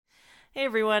Hey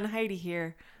everyone, Heidi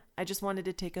here. I just wanted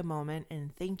to take a moment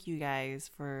and thank you guys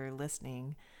for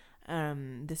listening.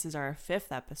 This is our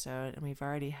 5th episode and we've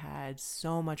already had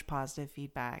so much positive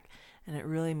feedback and it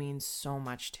really means so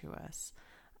much to us.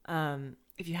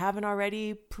 If you haven't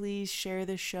already, please share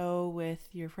this show with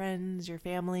your friends, your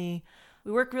family.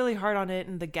 We work really hard on it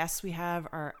and the guests we have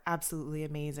are absolutely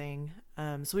amazing.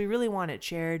 So we really want it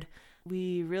shared.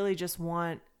 We really just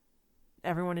want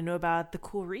everyone to know about the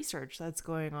cool research that's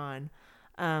going on.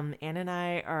 Anne and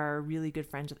I are really good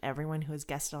friends with everyone who has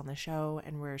guested on the show,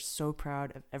 and we're so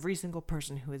proud of every single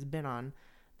person who has been on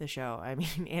the show. I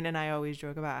mean, Anne and I always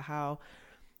joke about how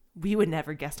we would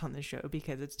never guest on the show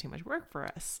because it's too much work for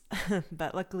us.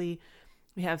 But luckily,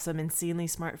 we have some insanely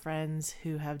smart friends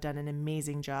who have done an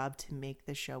amazing job to make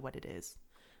the show what it is.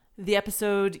 The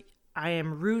episode I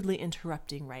am rudely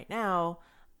interrupting right now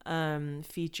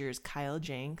features Kyle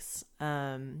Jenks.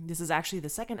 This is actually the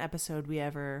 2nd episode we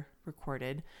ever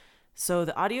recorded, so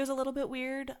the audio is a little bit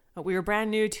weird. We were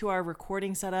brand new to our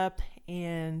recording setup,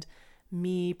 and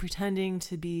me pretending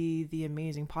to be the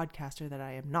amazing podcaster that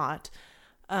I am not,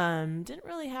 didn't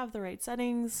really have the right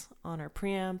settings on our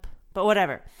preamp, but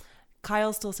whatever.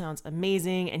 Kyle still sounds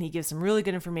amazing, and he gives some really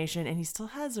good information, and he still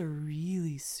has a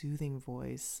really soothing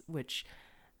voice, which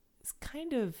is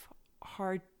kind of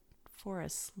hard for a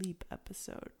sleep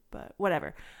episode, but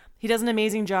whatever. He does an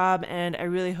amazing job, and I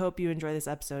really hope you enjoy this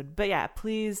episode. But yeah,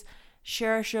 please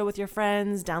share our show with your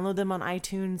friends, download them on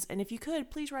iTunes, and if you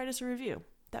could, please write us a review.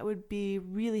 That would be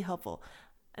really helpful.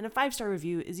 And a 5-star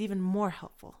review is even more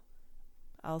helpful.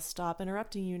 I'll stop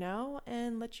interrupting you now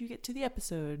and let you get to the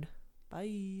episode.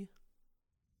 Bye.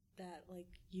 That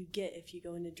you get if you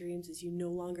go into dreams is you no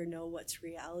longer know what's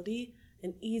reality.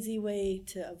 An easy way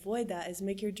to avoid that is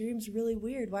make your dreams really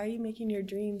weird. Why are you making your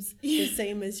dreams the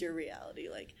same as your reality?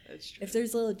 That's true. If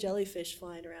there's little jellyfish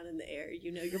flying around in the air,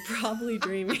 you're probably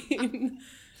dreaming.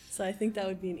 So I think that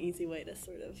would be an easy way to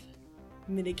sort of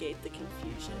mitigate the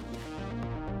confusion.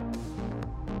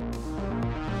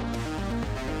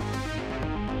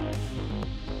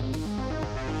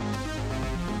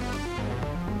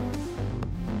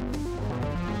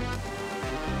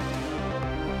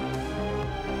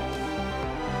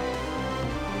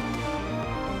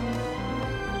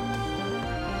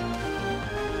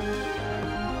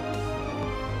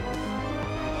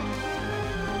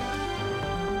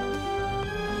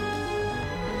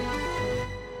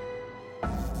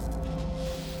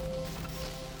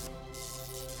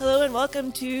 Hello and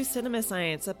welcome to Cinema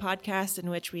Science, a podcast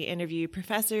in which we interview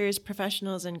professors,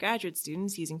 professionals, and graduate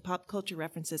students using pop culture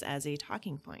references as a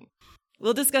talking point.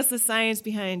 We'll discuss the science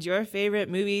behind your favorite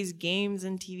movies, games,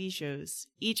 and TV shows.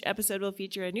 Each episode will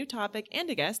feature a new topic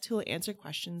and a guest who will answer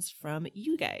questions from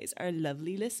you guys, our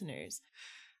lovely listeners.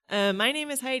 My name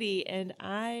is Heidi, and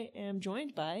I am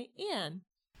joined by Anne.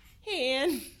 Hey,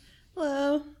 Anne.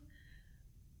 Hello.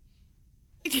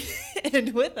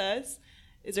 And with us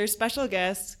is our special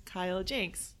guest, Kyle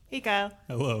Jenks. Hey, Kyle.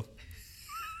 Hello.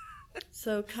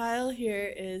 So Kyle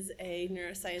here is a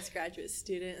neuroscience graduate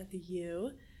student at the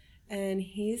U, and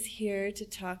he's here to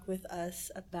talk with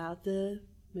us about the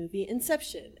movie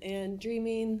Inception and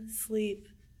dreaming, sleep,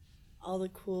 all the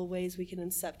cool ways we can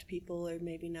incept people or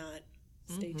maybe not.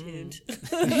 Stay tuned.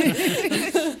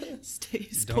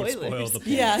 Spoilers. Don't spoil the plot.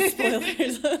 Yeah,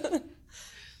 spoilers.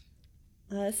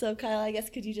 So Kyle, I guess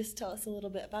could you just tell us a little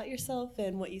bit about yourself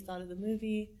and what you thought of the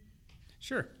movie?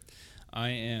 Sure. I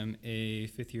am a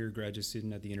 5th-year graduate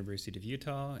student at the University of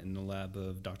Utah in the lab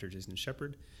of Dr. Jason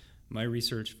Shepard. My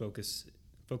research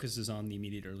focuses on the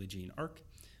immediate early gene arc,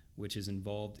 which is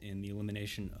involved in the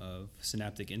elimination of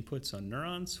synaptic inputs on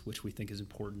neurons, which we think is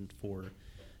important for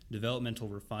developmental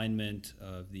refinement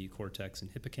of the cortex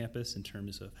and hippocampus in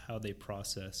terms of how they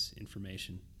process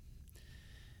information.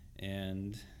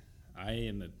 And I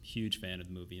am a huge fan of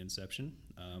the movie Inception.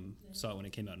 Saw it when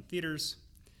it came out in theaters.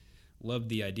 Loved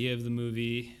the idea of the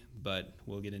movie, but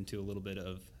we'll get into a little bit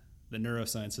of the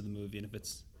neuroscience of the movie and if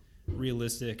it's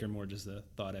realistic or more just a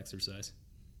thought exercise.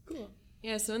 Cool.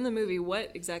 Yeah, so in the movie,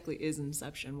 what exactly is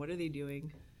Inception? What are they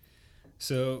doing?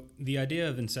 So the idea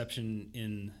of Inception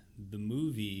in the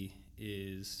movie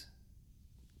is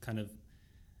kind of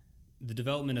the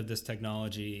development of this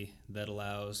technology that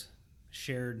allows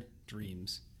shared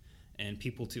dreams and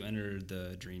people to enter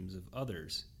the dreams of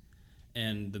others.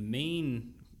 And the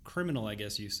main criminal, I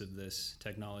guess, use of this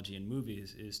technology in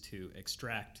movies is to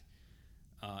extract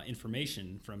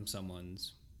information from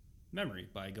someone's memory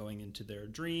by going into their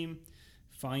dream,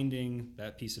 finding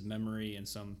that piece of memory in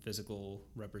some physical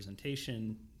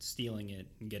representation, stealing it,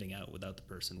 and getting out without the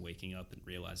person waking up and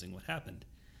realizing what happened.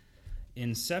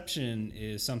 Inception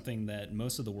is something that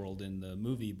most of the world in the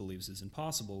movie believes is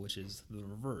impossible, which is the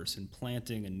reverse,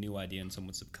 implanting a new idea in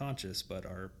someone's subconscious. But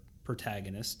our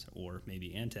protagonist, or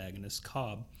maybe antagonist,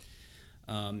 Cobb,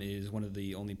 is one of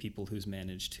the only people who's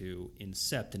managed to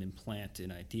incept and implant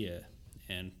an idea.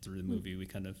 And through the movie, we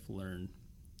kind of learn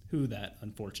who that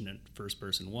unfortunate first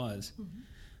person was.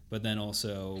 But then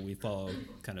also we follow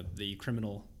kind of the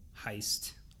criminal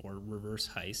heist or reverse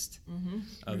heist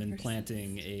of reverse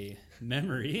implanting a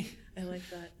memory. I like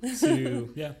that.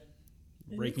 To,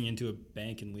 breaking into a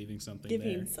bank and leaving something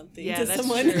Giving there. Something to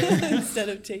someone instead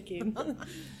of taking.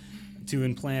 To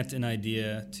implant an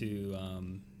idea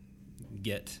to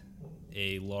get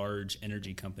a large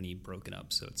energy company broken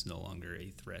up so it's no longer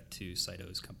a threat to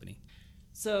Saito's company.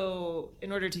 So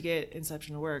in order to get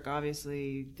Inception to work,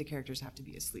 obviously the characters have to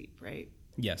be asleep, right?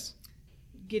 Yes.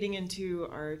 Getting into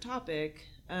our topic,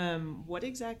 what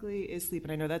exactly is sleep?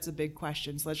 And I know that's a big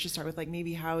question, so let's just start with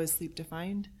maybe how is sleep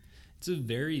defined? It's a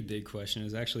very big question. It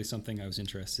was actually something I was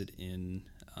interested in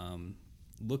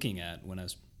looking at when I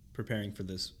was preparing for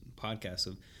this podcast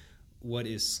of what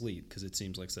is sleep, because it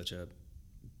seems like such a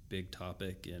big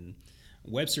topic. And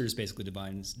Webster's basically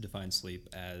defines sleep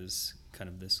as kind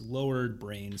of this lowered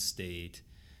brain state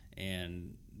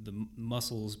and the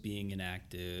muscles being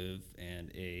inactive and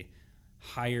a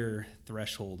higher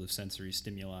threshold of sensory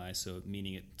stimuli, so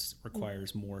meaning it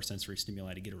requires more sensory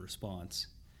stimuli to get a response.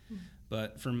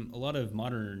 But from a lot of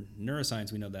modern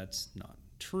neuroscience, we know that's not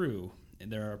true. And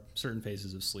there are certain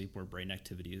phases of sleep where brain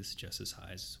activity is just as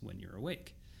high as when you're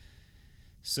awake.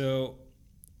 So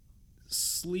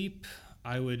sleep,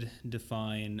 I would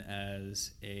define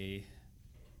as a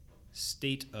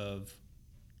state of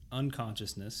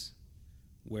unconsciousness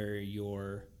where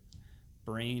your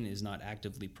brain is not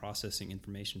actively processing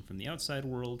information from the outside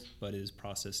world, but is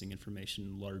processing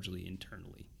information largely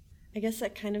internally. I guess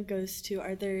that kind of goes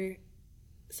to,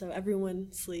 so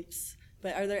everyone sleeps,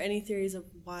 but are there any theories of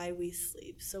why we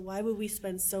sleep? So why would we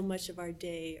spend so much of our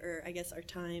day, or I guess our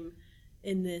time,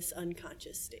 in this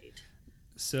unconscious state?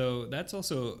 So that's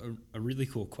also a really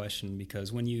cool question,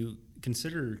 because when you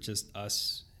consider just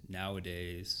us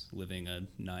nowadays living a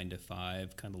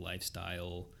 9-to-5 kind of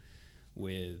lifestyle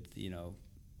with,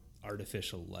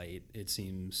 artificial light, it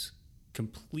seems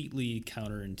completely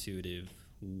counterintuitive.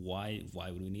 Why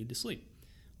would we need to sleep?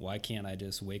 Why can't I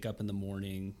just wake up in the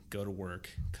morning, go to work,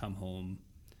 come home,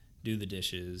 do the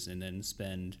dishes, and then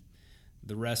spend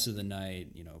the rest of the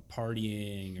night,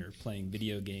 partying or playing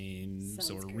video games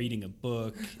Sounds great. Reading a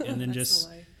book, and then just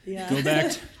go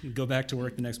back to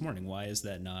work the next morning? Why is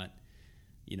that not?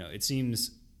 It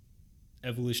seems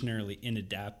evolutionarily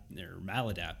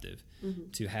maladaptive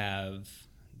to have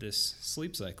this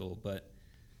sleep cycle. But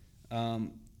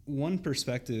one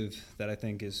perspective that I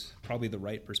think is probably the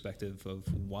right perspective of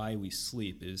why we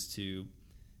sleep is to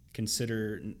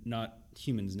consider not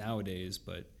humans nowadays,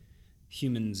 but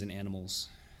humans and animals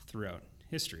throughout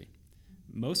history.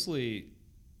 Mostly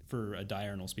for a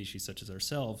diurnal species such as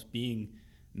ourselves, being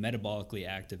metabolically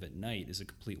active at night is a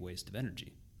complete waste of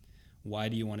energy. Why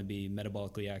do you want to be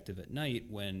metabolically active at night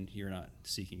when you're not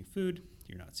seeking food,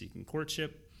 you're not seeking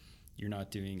courtship, you're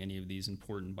not doing any of these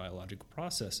important biological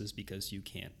processes because you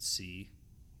can't see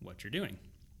what you're doing?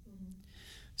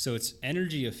 So it's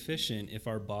energy efficient if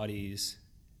our bodies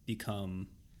become,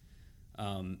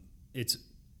 it's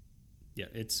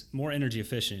more energy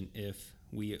efficient if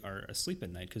we are asleep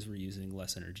at night because we're using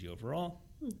less energy overall,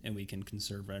 and we can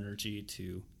conserve energy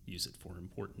to use it for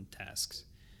important tasks.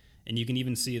 And you can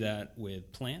even see that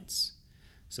with plants.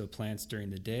 So plants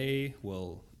during the day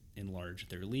will enlarge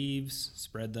their leaves,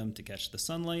 spread them to catch the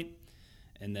sunlight,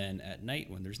 and then at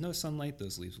night when there's no sunlight,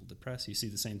 those leaves will depress. You see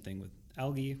the same thing with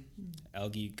algae.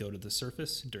 Algae go to the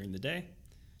surface during the day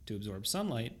to absorb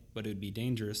sunlight, but it would be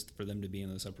dangerous for them to be in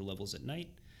those upper levels at night.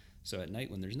 So at night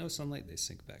when there's no sunlight, they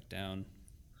sink back down.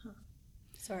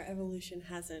 So our evolution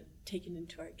hasn't taken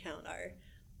into account our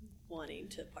wanting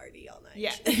to party all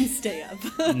night and stay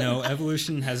up. No,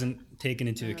 evolution hasn't taken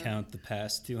into account the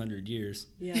past 200 years.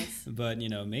 Yes. But,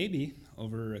 maybe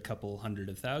over a couple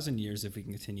 100,000 years, if we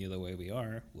can continue the way we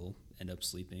are, we'll end up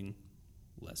sleeping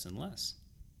less and less.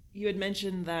 You had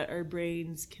mentioned that our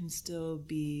brains can still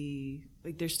be,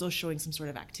 they're still showing some sort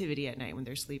of activity at night when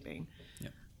they're sleeping.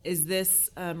 Yep. Is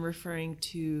this referring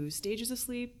to stages of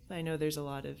sleep? I know there's a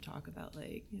lot of talk about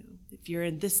if you're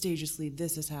in this stage of sleep,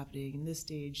 this is happening, and this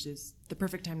stage is the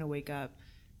perfect time to wake up.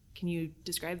 Can you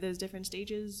describe those different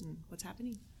stages and what's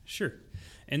happening? Sure.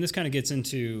 And this kind of gets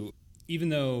into, even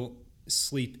though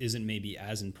sleep isn't maybe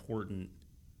as important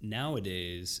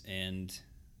nowadays, and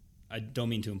I don't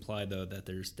mean to imply though that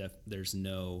there's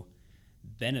no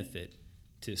benefit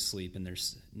to sleep, and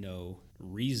there's no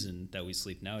reason that we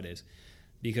sleep nowadays,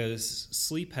 because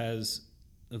sleep has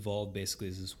evolved basically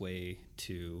as this way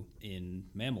to, in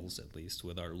mammals at least,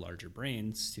 with our larger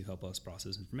brains, to help us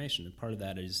process information. And part of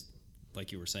that is,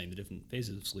 like you were saying, the different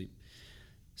phases of sleep.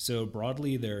 So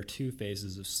broadly, there are two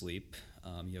phases of sleep.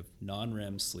 You have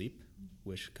non-REM sleep,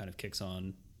 which kind of kicks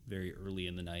on very early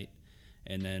in the night,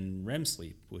 and then REM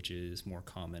sleep, which is a more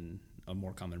common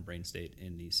brain state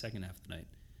in the second half of the night.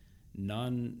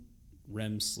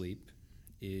 Non-REM sleep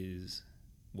is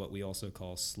what we also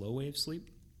call slow wave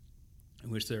sleep, in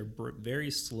which there are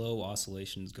very slow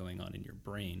oscillations going on in your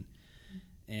brain.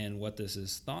 And what this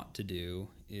is thought to do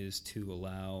is to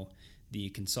allow the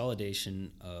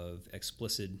consolidation of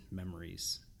explicit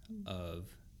memories of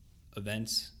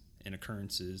events and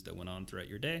occurrences that went on throughout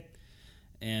your day,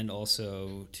 and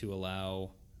also to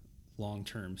allow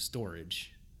long-term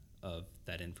storage of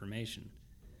that information.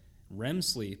 REM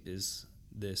sleep is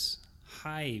this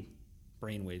high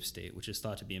brainwave state, which is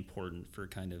thought to be important for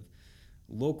kind of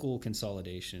local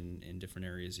consolidation in different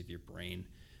areas of your brain,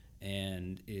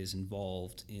 and is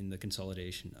involved in the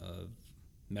consolidation of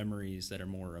memories that are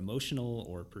more emotional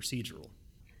or procedural.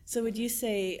 So would you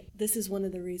say this is one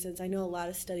of the reasons? I know a lot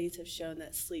of studies have shown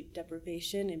that sleep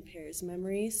deprivation impairs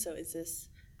memory. So is this,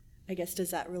 I guess,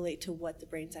 does that relate to what the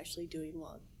brain's actually doing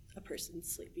while a person's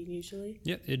sleeping usually?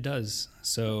 Yeah, it does.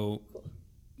 So cool.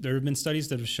 There have been studies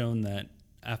that have shown that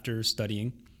after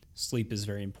studying, sleep is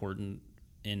very important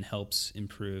and helps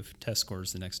improve test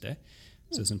scores the next day.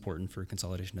 So it's important for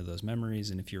consolidation of those memories.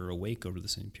 And if you're awake over the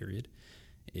same period,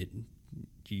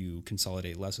 you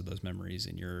consolidate less of those memories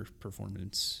and your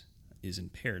performance is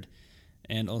impaired.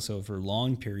 And also for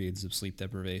long periods of sleep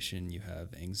deprivation, you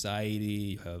have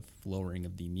anxiety, you have lowering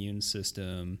of the immune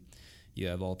system, you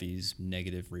have all these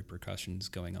negative repercussions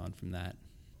going on from that.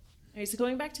 All right, so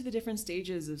going back to the different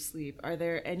stages of sleep, are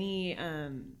there any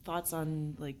thoughts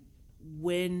on like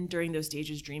when during those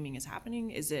stages dreaming is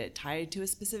happening? Is it tied to a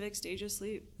specific stage of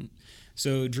sleep?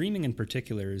 So dreaming in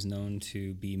particular is known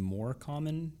to be more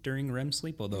common during REM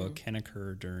sleep, although it can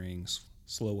occur during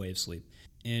slow wave sleep.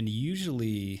 And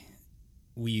usually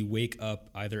we wake up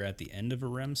either at the end of a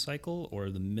REM cycle or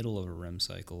the middle of a REM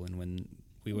cycle. And when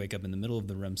we wake up in the middle of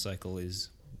the REM cycle is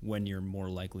when you're more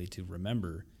likely to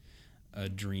remember a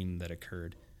dream that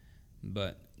occurred.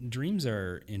 But dreams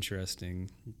are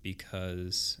interesting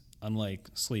because unlike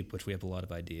sleep, which we have a lot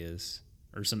of ideas,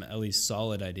 or some at least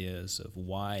solid ideas of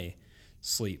why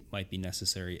sleep might be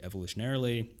necessary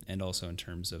evolutionarily and also in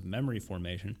terms of memory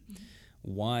formation,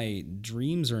 why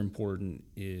dreams are important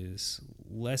is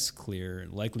less clear,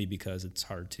 likely because it's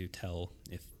hard to tell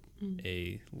if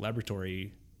a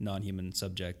laboratory non-human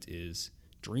subject is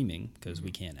dreaming, because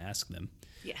we can't ask them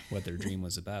what their dream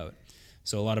was about.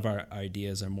 So a lot of our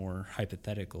ideas are more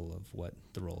hypothetical of what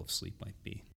the role of sleep might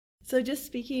be. So just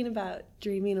speaking about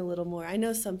dreaming a little more, I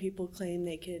know some people claim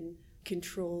they can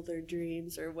control their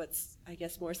dreams, or what's, I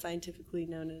guess, more scientifically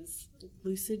known as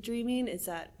lucid dreaming. Is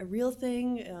that a real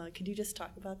thing? Could you just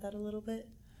talk about that a little bit?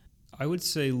 I would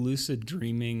say lucid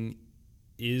dreaming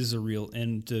is a real,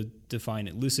 and to define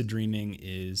it, lucid dreaming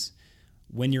is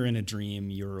when you're in a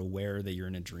dream, you're aware that you're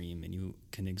in a dream, and you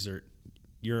can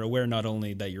you're aware not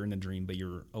only that you're in a dream, but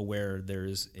you're aware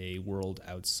there's a world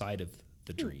outside of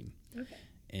the dream. Okay.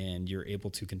 And you're able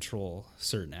to control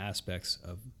certain aspects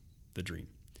of the dream.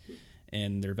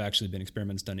 And there have actually been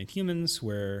experiments done in humans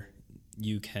where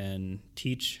you can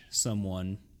teach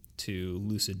someone to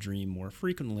lucid dream more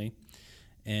frequently,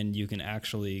 and you can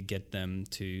actually get them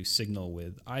to signal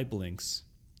with eye blinks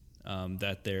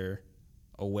that they're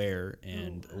aware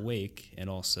and awake, and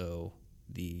also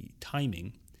the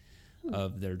timing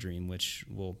of their dream, which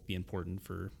will be important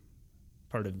for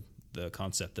part of the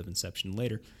concept of Inception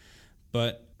later.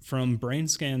 But from brain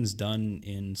scans done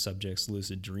in subjects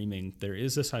lucid dreaming, there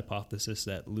is this hypothesis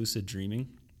that lucid dreaming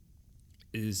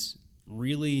is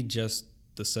really just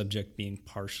the subject being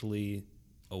partially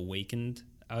awakened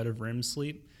out of REM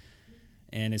sleep.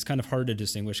 And it's kind of hard to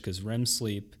distinguish because REM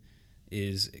sleep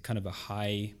is kind of a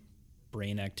high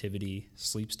brain activity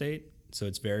sleep state. So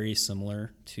it's very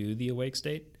similar to the awake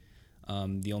state.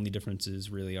 The only differences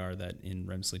really are that in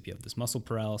REM sleep you have this muscle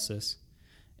paralysis,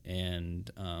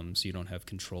 and so you don't have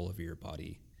control over your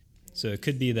body. So it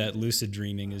could be that lucid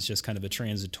dreaming is just kind of a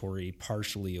transitory,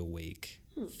 partially awake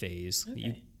phase.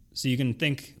 Okay. So you can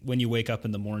think when you wake up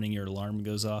in the morning, your alarm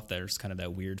goes off, there's kind of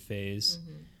that weird phase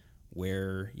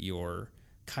where you're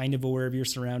kind of aware of your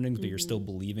surroundings, but you're still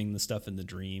believing the stuff in the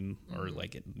dream, or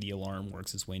like the alarm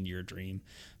works its way into your dream.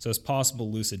 So it's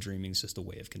possible lucid dreaming is just a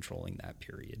way of controlling that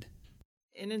period.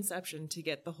 In Inception, to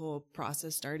get the whole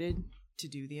process started, to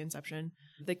do the inception.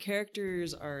 The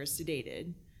characters are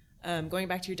sedated. Going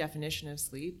back to your definition of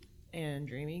sleep and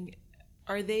dreaming,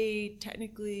 are they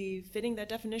technically fitting that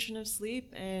definition of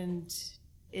sleep? And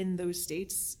in those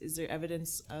states, is there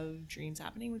evidence of dreams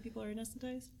happening when people are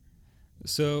anesthetized?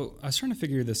 So I was trying to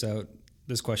figure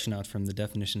this question out from the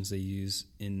definitions they use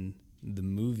in the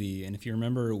movie. And if you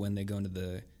remember when they go into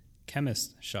the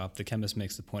chemist shop, the chemist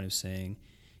makes the point of saying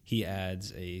he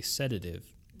adds a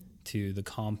sedative to the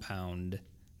compound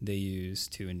they use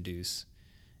to induce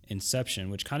inception,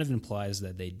 which kind of implies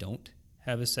that they don't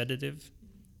have a sedative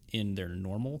in their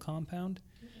normal compound.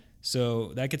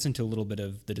 So that gets into a little bit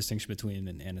of the distinction between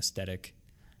an anesthetic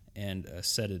and a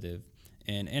sedative.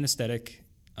 An anesthetic,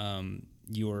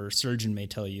 your surgeon may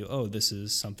tell you, oh, this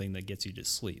is something that gets you to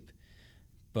sleep.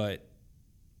 But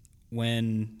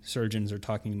when surgeons are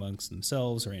talking amongst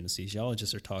themselves or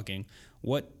anesthesiologists are talking,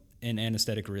 what an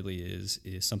anesthetic really is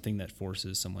something that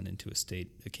forces someone into a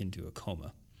state akin to a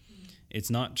coma. It's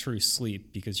not true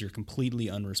sleep because you're completely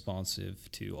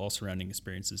unresponsive to all surrounding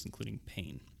experiences, including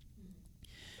pain.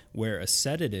 Where a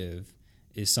sedative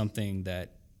is something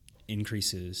that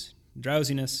increases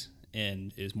drowsiness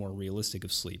and is more realistic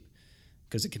of sleep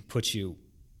because it can put you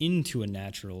into a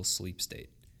natural sleep state.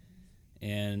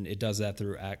 And it does that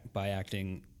by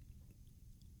acting,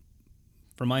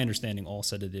 from my understanding, all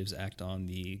sedatives act on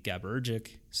the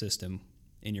GABAergic system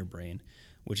in your brain,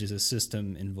 which is a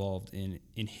system involved in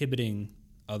inhibiting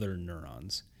other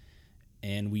neurons.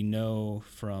 And we know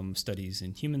from studies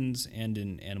in humans and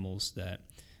in animals that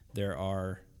there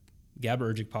are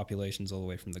GABAergic populations all the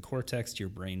way from the cortex to your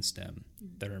brain stem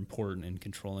that are important in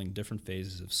controlling different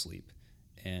phases of sleep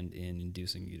and in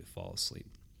inducing you to fall asleep.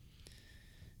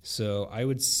 So I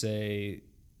would say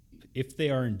if they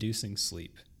are inducing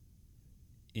sleep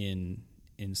in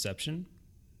Inception,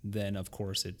 then of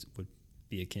course it would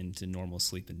be akin to normal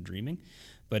sleep and dreaming.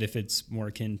 But if it's more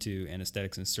akin to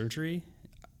anesthetics and surgery,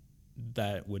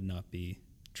 that would not be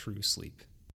true sleep.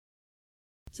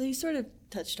 So you sort of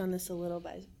touched on this a little,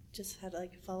 but I just had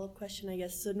like a follow-up question, I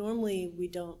guess. So normally we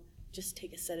don't just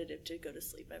take a sedative to go to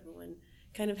sleep. Everyone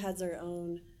kind of has their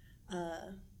own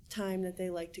time that they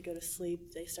like to go to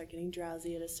sleep. They start getting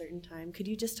drowsy at a certain time. Could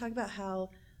you just talk about how,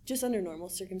 just under normal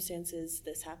circumstances,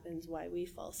 this happens, why we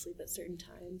fall asleep at certain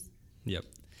times? Yep.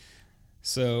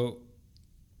 So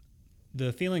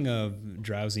the feeling of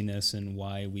drowsiness and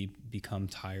why we become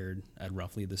tired at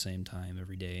roughly the same time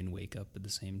every day and wake up at the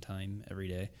same time every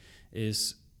day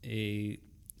is a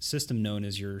system known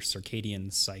as your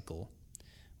circadian cycle,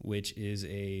 which is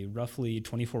a roughly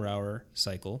 24-hour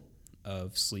cycle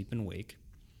of sleep and wake.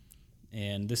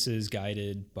 And this is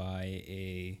guided by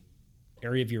a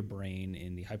area of your brain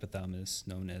in the hypothalamus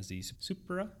known as the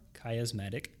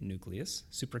suprachiasmatic nucleus,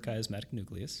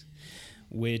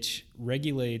 which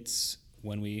regulates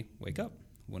when we wake up,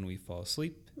 when we fall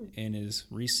asleep, and is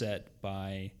reset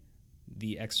by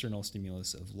the external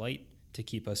stimulus of light to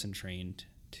keep us entrained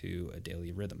to a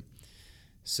daily rhythm.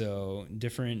 So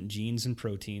different genes and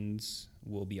proteins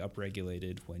will be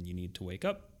upregulated when you need to wake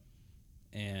up,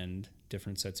 and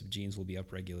different sets of genes will be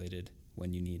upregulated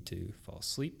when you need to fall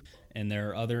asleep. And there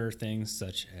are other things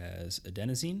such as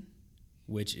adenosine,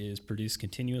 which is produced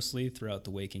continuously throughout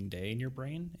the waking day in your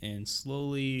brain and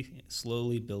slowly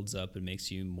builds up and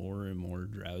makes you more and more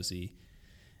drowsy.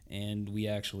 And we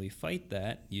actually fight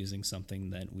that using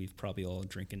something that we've probably all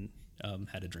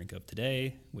had a drink of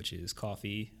today, which is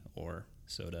coffee or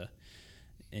soda.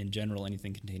 In general,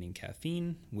 anything containing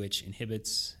caffeine, which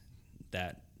inhibits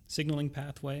that signaling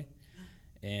pathway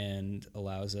and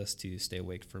allows us to stay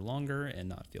awake for longer and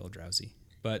not feel drowsy.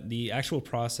 But the actual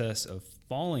process of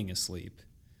falling asleep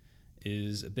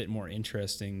is a bit more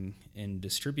interesting and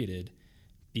distributed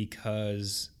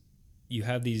because you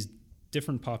have these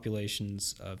different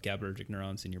populations of GABAergic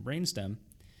neurons in your brainstem,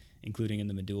 including in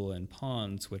the medulla and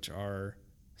pons, which are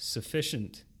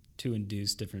sufficient to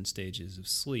induce different stages of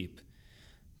sleep.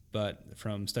 But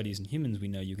from studies in humans, we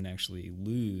know you can actually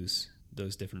lose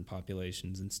those different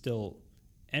populations and still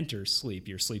enter sleep.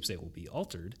 Your sleep state will be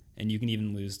altered, and you can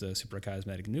even lose the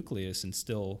suprachiasmatic nucleus and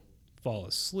still fall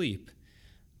asleep,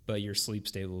 but your sleep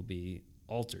state will be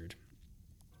altered.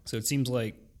 So it seems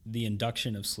like the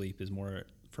induction of sleep is more,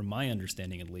 from my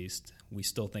understanding at least, we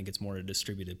still think it's more a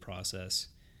distributed process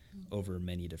over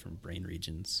many different brain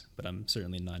regions, but I'm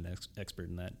certainly not an expert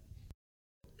in that.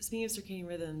 Speaking of circadian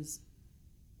rhythms,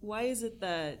 why is it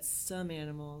that some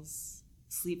animals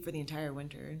sleep for the entire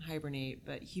winter and hibernate,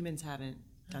 but humans haven't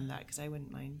done that because I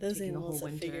wouldn't mind Those taking a whole animals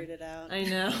have winter. figured it out. I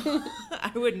know.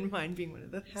 I wouldn't mind being one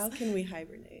of those. How can we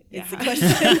hibernate? Yeah. It's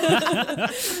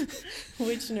the question.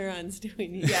 Which neurons do we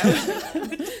need? Yeah.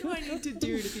 What do I need to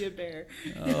do to be a bear?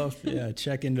 Oh, yeah.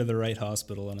 Check into the right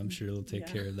hospital, and I'm sure they'll take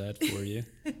Yeah. care of that for you.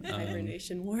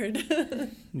 Hibernation ward.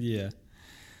 Yeah.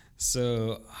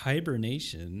 So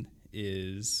hibernation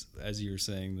is, as you were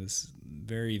saying, this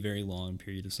very, very long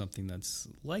period of something that's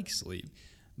like sleep,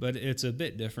 but it's a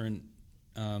bit different.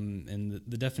 And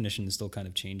the definition is still kind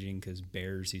of changing because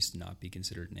bears used to not be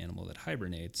considered an animal that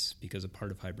hibernates, because a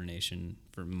part of hibernation,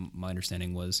 from my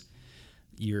understanding, was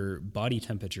your body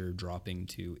temperature dropping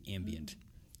to ambient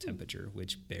temperature,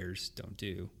 which bears don't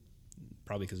do,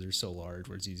 probably because they're so large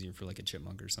where it's easier for like a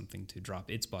chipmunk or something to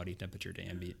drop its body temperature to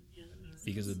ambient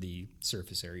because of the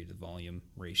surface area to volume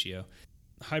ratio.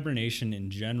 Hibernation in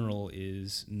general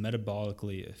is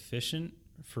metabolically efficient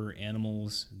for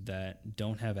animals that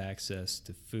don't have access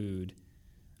to food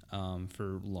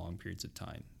for long periods of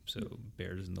time. So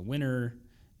bears in the winter,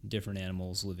 different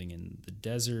animals living in the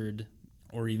desert,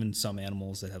 or even some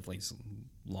animals that have like some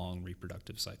long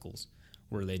reproductive cycles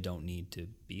where they don't need to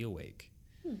be awake.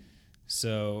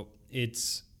 So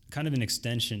it's kind of an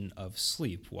extension of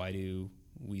sleep. Why do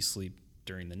we sleep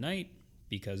during the night?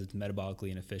 Because it's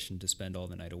metabolically inefficient to spend all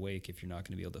the night awake if you're not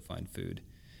going to be able to find food.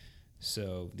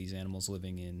 So these animals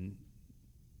living in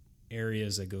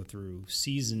areas that go through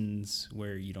seasons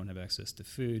where you don't have access to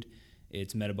food,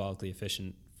 it's metabolically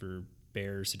efficient for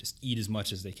bears to just eat as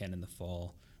much as they can in the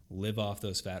fall, live off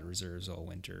those fat reserves all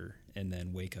winter, and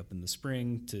then wake up in the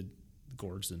spring to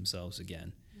gorge themselves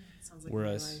again. Sounds like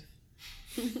Whereas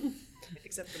my life.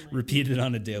 Except for mine. repeated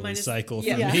on a daily cycle for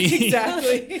yeah, me.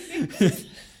 exactly.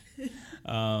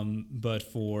 But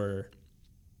for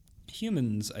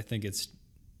humans, I think it's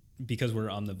because we're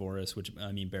omnivorous, which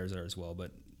I mean bears are as well,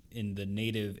 but in the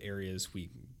native areas we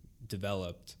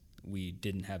developed, we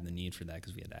didn't have the need for that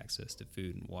because we had access to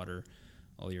food and water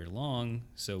all year long,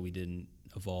 so we didn't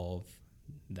evolve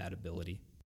that ability.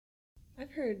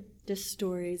 I've heard just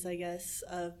stories, I guess,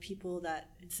 of people that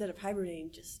instead of hibernating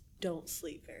just don't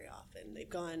sleep very often. They've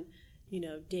gone,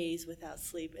 days without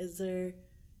sleep. Is there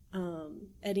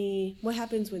what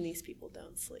happens when these people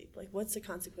don't sleep? Like, what's the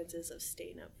consequences of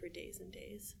staying up for days and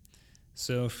days?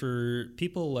 So for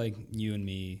people like you and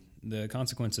me, the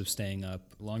consequence of staying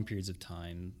up long periods of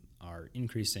time are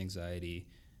increased anxiety,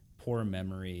 poor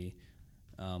memory,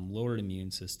 lowered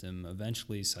immune system,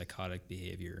 eventually psychotic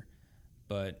behavior.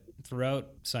 But throughout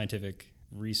scientific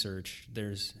research,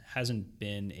 hasn't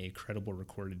been a credible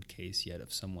recorded case yet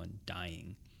of someone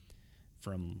dying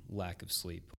from lack of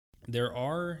sleep. There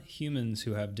are humans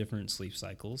who have different sleep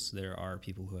cycles. There are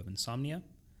people who have insomnia,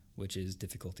 which is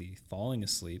difficulty falling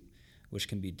asleep, which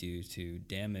can be due to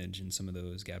damage in some of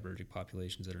those GABAergic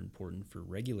populations that are important for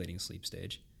regulating sleep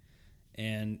stage.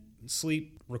 And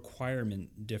sleep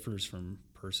requirement differs from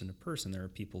person to person. There are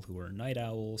people who are night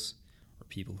owls, or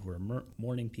people who are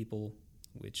morning people,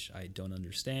 which I don't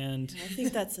understand. I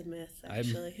think that's a myth,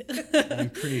 actually. I'm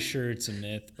pretty sure it's a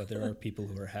myth, but there are people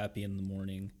who are happy in the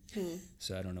morning,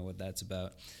 so I don't know what that's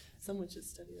about. Someone should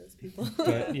study those people.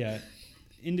 But yeah,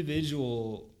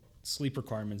 individual sleep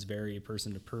requirements vary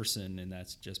person to person, and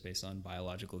that's just based on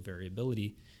biological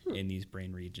variability in these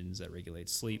brain regions that regulate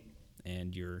sleep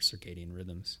and your circadian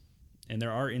rhythms. And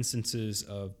there are instances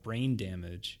of brain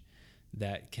damage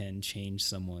that can change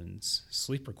someone's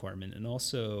sleep requirement, and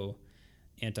also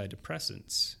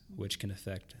antidepressants, which can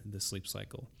affect the sleep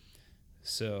cycle.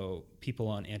 So people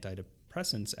on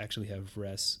antidepressants actually have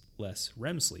less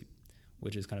REM sleep,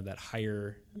 which is kind of that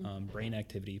higher brain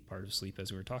activity part of sleep,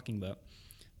 as we were talking about.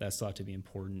 That's thought to be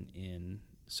important in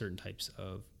certain types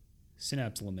of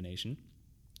synapse elimination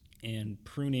and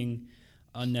pruning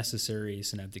unnecessary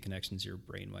synaptic connections your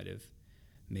brain might have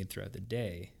made throughout the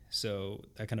day. So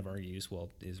that kind of argues,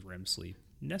 well, is REM sleep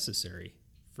necessary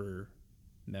for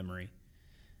memory?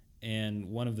 And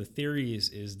one of the theories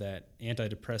is that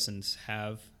antidepressants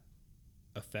have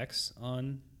effects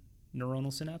on neuronal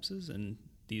synapses and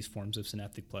these forms of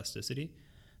synaptic plasticity.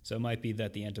 So it might be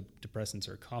that the antidepressants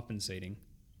are compensating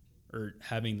or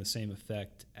having the same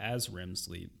effect as REM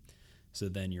sleep. So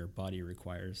then your body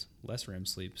requires less REM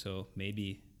sleep. So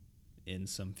maybe in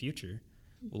some future,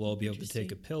 we'll all be able to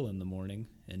take a pill in the morning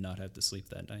and not have to sleep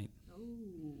that night. Oh,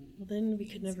 well, then we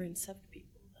could never incept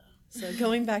people, though. So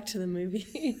going back to the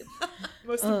movie.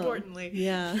 Most importantly,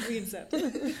 yeah. we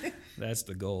incept. That's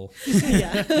the goal.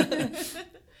 Yeah.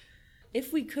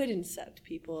 If we could incept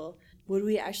people, would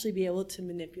we actually be able to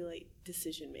manipulate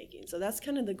decision making? So that's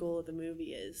kind of the goal of the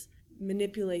movie, is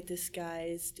manipulate this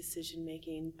guy's decision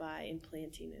making by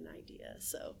implanting an idea.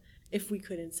 So if we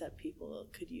could incept people,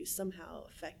 could you somehow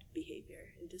affect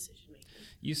behavior and decision making?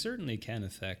 You certainly can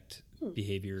affect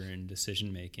behavior and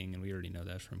decision making, and we already know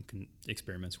that from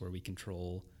experiments where we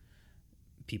control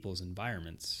people's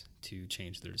environments to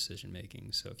change their decision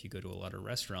making. So if you go to a lot of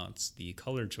restaurants, the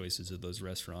color choices of those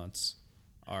restaurants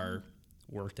are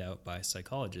worked out by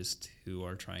psychologists who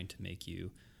are trying to make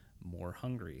you more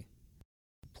hungry.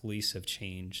 Police have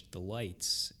changed the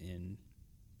lights in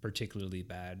particularly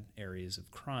bad areas of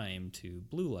crime to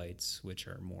blue lights, which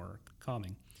are more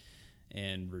calming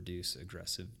and reduce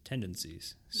aggressive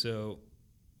tendencies. So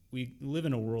we live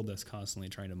in a world that's constantly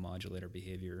trying to modulate our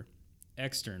behavior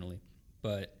externally,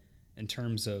 but in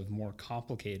terms of more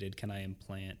complicated, can I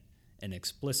implant an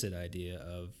explicit idea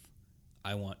of,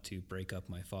 I want to break up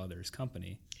my father's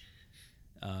company?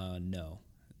 No.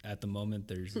 At the moment,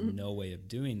 there's no way of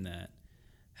doing that.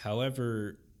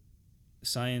 However,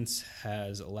 science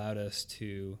has allowed us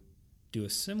to do a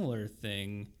similar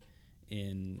thing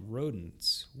in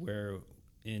rodents, where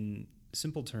in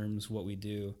simple terms, what we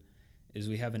do is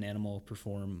we have an animal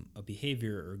perform a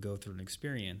behavior or go through an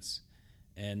experience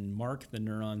and mark the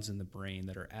neurons in the brain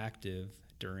that are active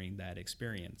during that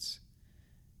experience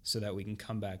so that we can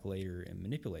come back later and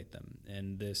manipulate them.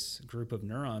 And this group of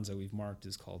neurons that we've marked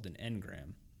is called an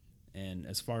engram. And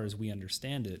as far as we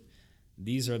understand it,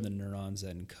 these are the neurons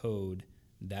that encode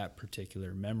that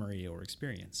particular memory or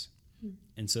experience.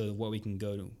 And so what we can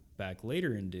go back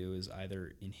later and do is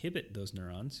either inhibit those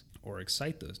neurons or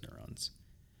excite those neurons.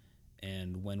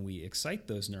 And when we excite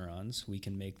those neurons, we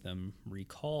can make them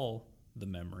recall the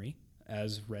memory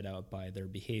as read out by their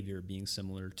behavior being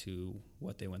similar to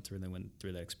what they went through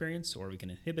that experience, or we can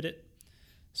inhibit it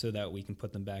so that we can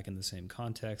put them back in the same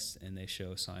context and they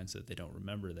show signs that they don't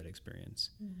remember that experience.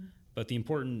 But the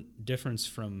important difference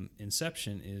from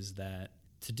Inception is that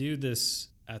to do this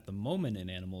at the moment in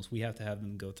animals, we have to have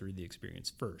them go through the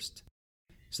experience first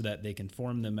so that they can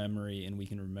form the memory and we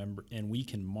can remember and we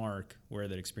can mark where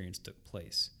that experience took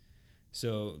place.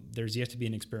 So there's yet to be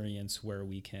an experience where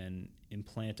we can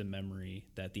implant a memory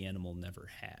that the animal never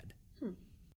had.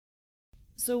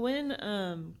 So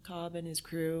when Cobb and his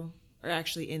crew are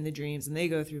actually in the dreams and they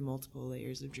go through multiple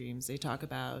layers of dreams, they talk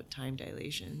about time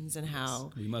dilations and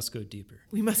how we must go deeper.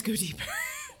 We must go deeper.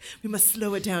 We must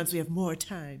slow it down so we have more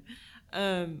time.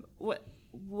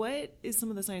 What is some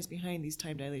of the science behind these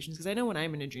time dilations? Because I know when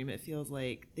I'm in a dream, it feels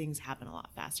like things happen a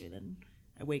lot faster than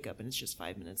I wake up and it's just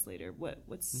 5 minutes later.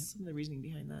 What's some of the reasoning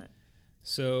behind that?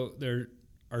 So there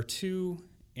are two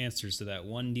answers to that.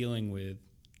 One dealing with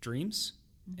dreams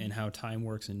and how time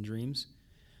works in dreams.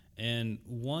 And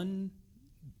one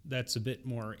that's a bit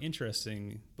more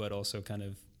interesting, but also kind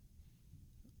of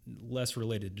less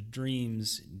related to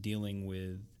dreams, dealing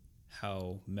with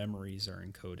how memories are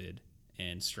encoded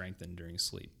and strengthened during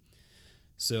sleep.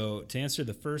 So to answer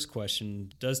the first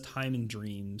question, does time in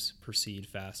dreams proceed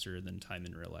faster than time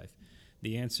in real life?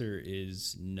 The answer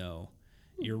is no.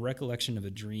 Your recollection of a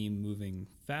dream moving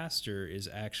faster is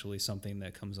actually something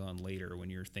that comes on later when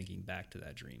you're thinking back to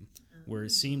that dream, where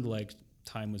it seemed like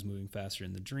time was moving faster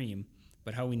in the dream,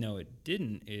 but how we know it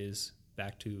didn't is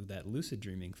back to that lucid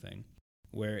dreaming thing,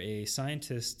 where a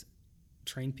scientist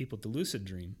trained people to lucid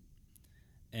dream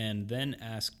and then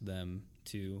asked them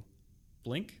to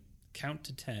blink, count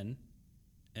to 10,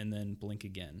 and then blink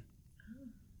again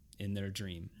in their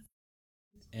dream.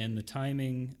 And the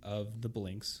timing of the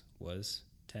blinks was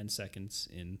 10 seconds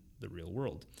in the real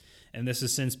world. And this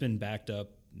has since been backed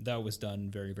up. That was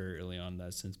done very, very early on.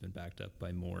 That's since been backed up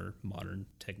by more modern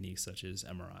techniques such as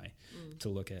MRI to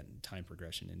look at time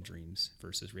progression in dreams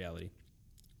versus reality.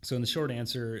 So in the short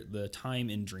answer, the time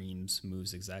in dreams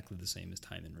moves exactly the same as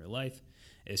time in real life.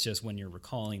 It's just when you're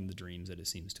recalling the dreams that it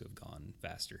seems to have gone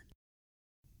faster.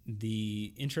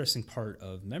 The interesting part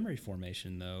of memory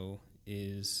formation, though,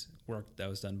 is work that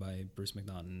was done by Bruce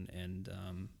McNaughton and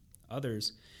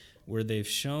others, where they've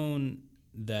shown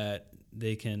that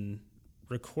they can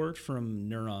record from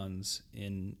neurons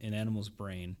in an animal's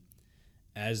brain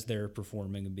as they're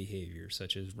performing a behavior,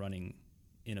 such as running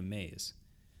in a maze.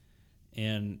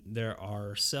 And there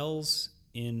are cells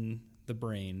in the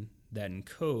brain that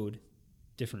encode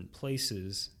different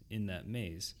places in that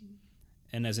maze.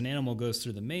 And as an animal goes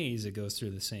through the maze, it goes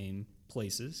through the same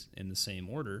places in the same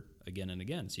order again and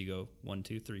again. So you go 1,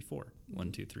 2, 3, 4,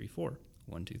 1, 2, 3, 4,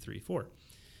 1, 2, 3, 4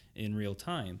 in real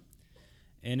time.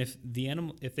 And if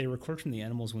they record from the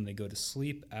animals when they go to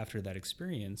sleep after that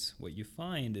experience, what you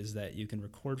find is that you can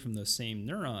record from those same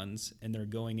neurons and they're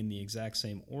going in the exact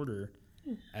same order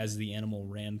as the animal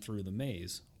ran through the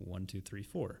maze. 1, 2, 3,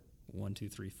 4, 1, 2,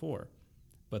 3, 4.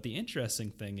 But the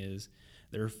interesting thing is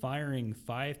they're firing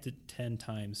 5 to 10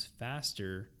 times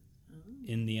faster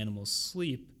in the animal's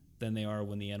sleep than they are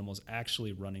when the animal's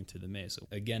actually running through the maze. So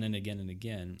again and again and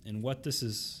again. And what this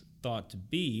is thought to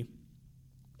be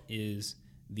is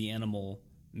the animal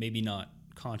maybe not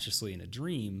consciously in a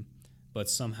dream, but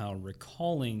somehow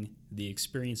recalling the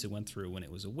experience it went through when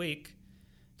it was awake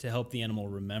to help the animal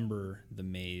remember the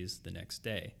maze the next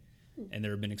day. And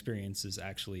there have been experiences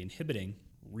actually inhibiting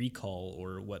recall,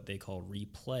 or what they call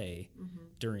replay,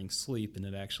 during sleep, and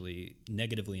it actually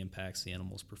negatively impacts the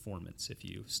animal's performance if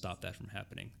you stop that from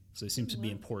happening. So it seems to be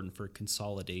important for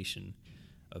consolidation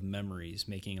of memories,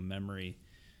 making a memory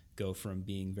go from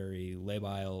being very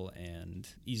labile and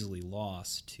easily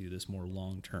lost to this more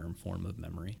long-term form of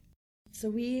memory. So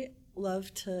we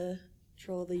love to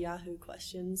troll the Yahoo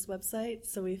Questions website,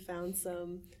 so we found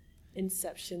some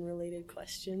Inception-related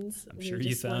questions. I'm sure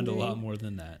you found a lot more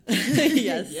than that.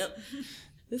 Yes. Yep.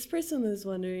 This person was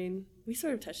wondering, we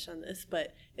sort of touched on this,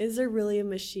 but is there really a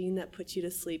machine that puts you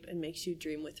to sleep and makes you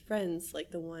dream with friends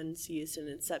like the ones used in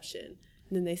Inception?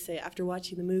 And then they say, after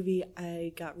watching the movie,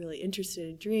 I got really interested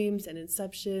in dreams and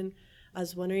Inception. I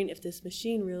was wondering if this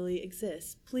machine really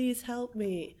exists. Please help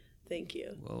me. Thank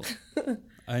you. Well,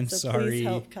 I'm So sorry. Please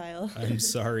help, Kyle. I'm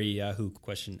sorry, Yahoo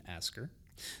question asker.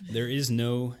 There is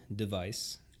no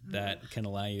device that can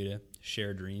allow you to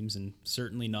share dreams, and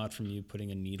certainly not from you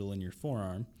putting a needle in your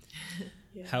forearm.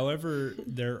 Yeah. However,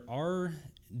 there are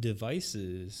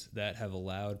devices that have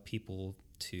allowed people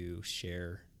to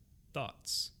share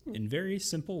thoughts in very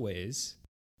simple ways.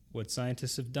 What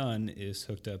scientists have done is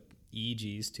hooked up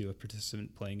EEGs to a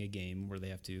participant playing a game where they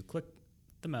have to click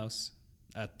the mouse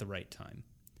at the right time,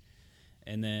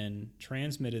 and then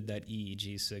transmitted that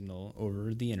EEG signal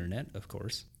over the internet, of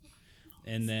course,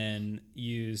 and then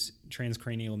use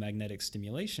transcranial magnetic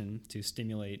stimulation to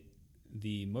stimulate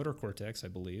the motor cortex, I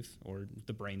believe, or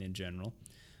the brain in general,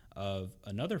 of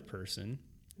another person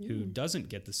who doesn't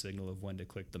get the signal of when to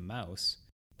click the mouse,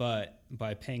 but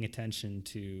by paying attention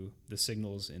to the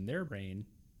signals in their brain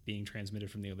being transmitted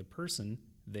from the other person,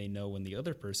 they know when the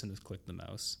other person has clicked the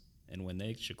mouse and when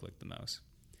they should click the mouse.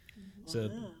 So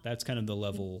that's kind of the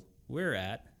level we're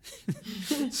at.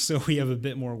 So we have a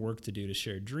bit more work to do to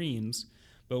share dreams,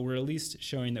 but we're at least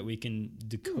showing that we can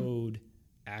decode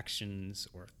actions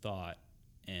or thought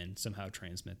and somehow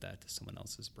transmit that to someone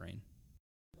else's brain.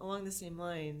 Along the same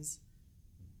lines,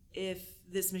 if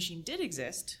this machine did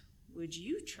exist, would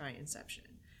you try Inception?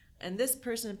 And this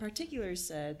person in particular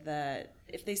said that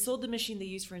if they sold the machine they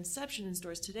use for Inception in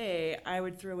stores today, I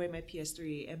would throw away my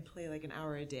PS3 and play like an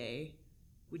hour a day.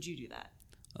 Would you do that?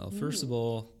 Well, first of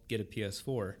all, get a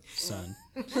PS4, son.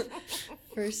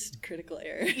 First critical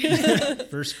error.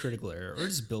 First critical error. Or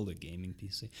just build a gaming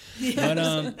PC. Yes.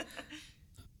 But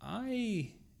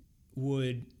I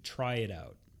would try it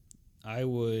out. I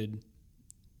would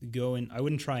go in. I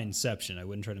wouldn't try Inception. I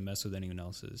wouldn't try to mess with anyone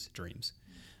else's dreams.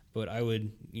 But I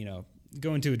would,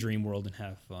 go into a dream world and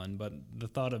have fun. But the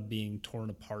thought of being torn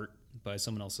apart by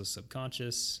someone else's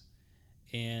subconscious,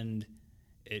 and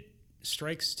it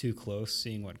strikes too close,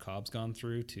 seeing what Cobb's gone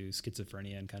through, to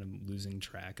schizophrenia and kind of losing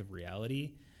track of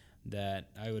reality, that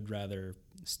I would rather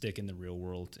stick in the real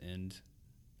world and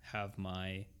have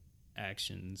my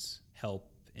actions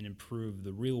help and improve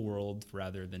the real world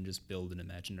rather than just build an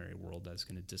imaginary world that's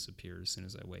going to disappear as soon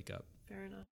as I wake up. Fair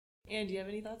enough. Anne, do you have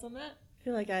any thoughts on that? I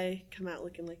feel like I come out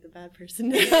looking like the bad person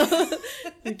now.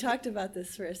 We talked about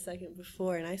this for a second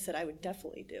before, and I said I would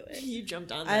definitely do it. You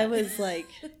jumped on that. I was like,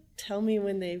 tell me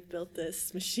when they've built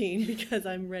this machine because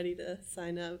I'm ready to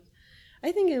sign up.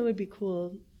 I think it would be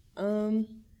cool. I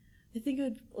think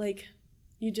it would,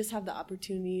 you just have the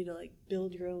opportunity to,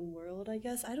 build your own world, I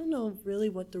guess. I don't know really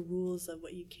what the rules of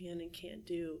what you can and can't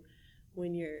do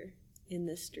when you're in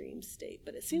this dream state,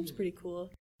 but it seems pretty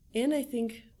cool. And I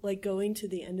think, going to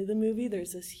the end of the movie,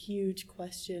 there's this huge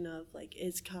question of,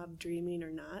 is Cobb dreaming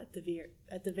or not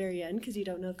at the very end, because you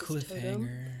don't know if his totem...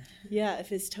 Yeah, if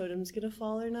his totem's going to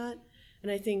fall or not.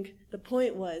 And I think the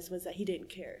point was that he didn't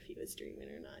care if he was dreaming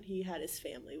or not. He had his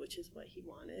family, which is what he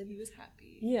wanted. He was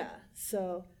happy. Yeah,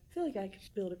 so I feel like I could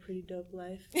build a pretty dope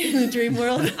life in the dream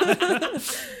world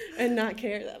and not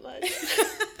care that much.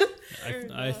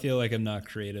 I feel like I'm not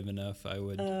creative enough. I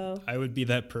would be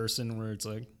that person where it's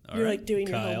like, all you're right, doing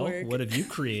Kyle, your homework. What have you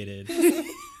created?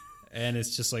 And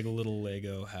it's just like a little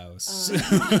Lego house.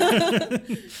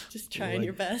 Just trying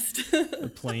your best. A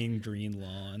plain green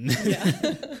lawn.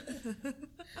 Yeah.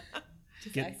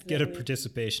 Get a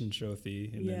participation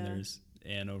trophy, and then there's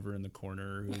Ann over in the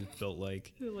corner who built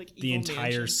like Like the evil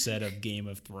entire mansion. set of Game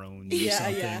of Thrones or Yeah,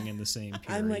 something yeah. in the same period.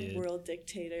 I'm like world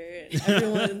dictator, and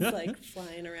everyone's like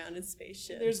flying around in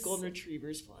spaceships. There's golden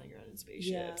retrievers flying around in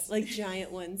Yeah, spaceships. like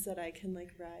giant ones that I can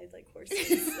like ride like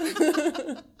horses.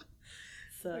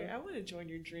 So Wait, I want to join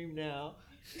your dream now.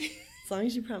 as long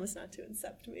as you promise not to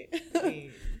incept me. I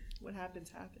mean, what happens,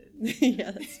 happens. Yeah,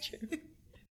 that's true.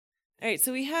 All right,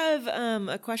 so we have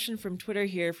a question from Twitter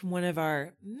here from one of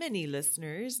our many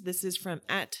listeners. This is from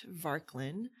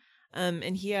 @Varklin.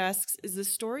 And he asks, is the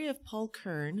story of Paul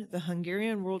Kern, the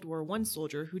Hungarian World War I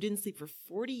soldier who didn't sleep for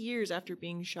 40 years after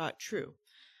being shot, true?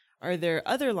 Are there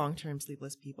other long-term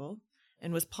sleepless people?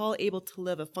 And was Paul able to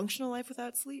live a functional life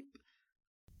without sleep?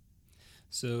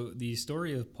 So the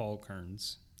story of Paul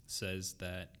Kearns says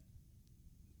that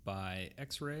by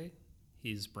X-ray,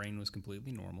 his brain was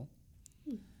completely normal,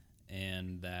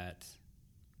 and that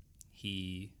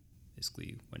he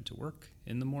basically went to work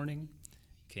in the morning,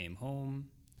 came home,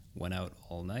 went out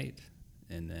all night,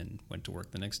 and then went to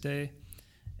work the next day,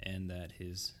 and that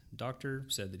his doctor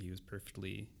said that he was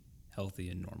perfectly healthy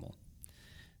and normal.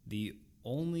 The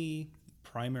only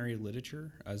primary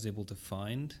literature I was able to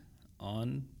find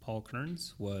on Paul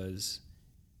Kearns was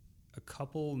a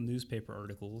couple newspaper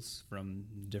articles from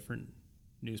different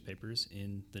newspapers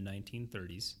in the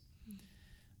 1930s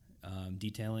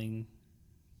detailing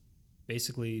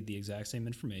basically the exact same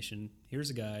information. Here's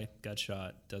a guy, got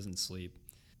shot, doesn't sleep.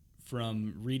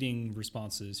 From reading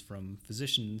responses from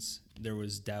physicians, there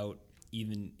was doubt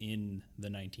even in the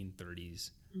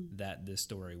 1930s that this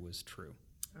story was true.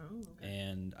 Oh, okay.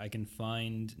 And I can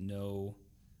find no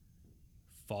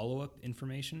follow-up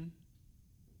information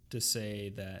to say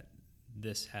that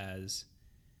this has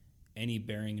any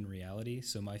bearing in reality.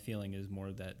 So my feeling is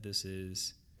more that this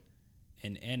is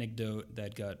an anecdote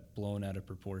that got blown out of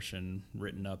proportion,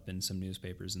 written up in some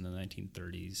newspapers in the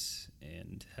 1930s,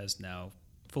 and has now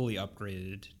fully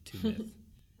upgraded to myth.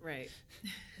 Right.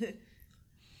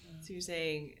 So you're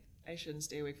saying I shouldn't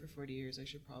stay awake for 40 years. I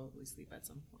should probably sleep at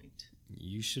some point.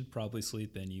 You should probably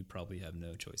sleep, and you probably have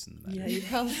no choice in the matter. Yeah, you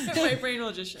probably. My brain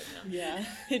will just shut down. Yeah,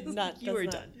 You were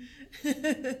done.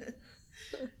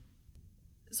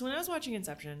 So when I was watching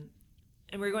Inception,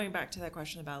 and we're going back to that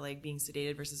question about like being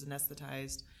sedated versus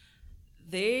anesthetized,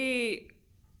 they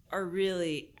are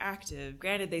really active.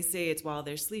 Granted, they say it's while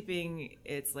they're sleeping,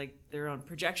 it's like their own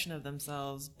projection of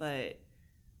themselves, but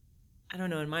I don't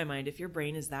know, in my mind, if your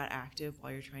brain is that active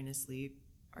while you're trying to sleep,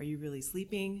 are you really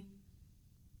sleeping?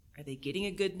 Are they getting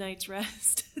a good night's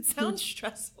rest? It sounds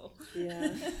stressful.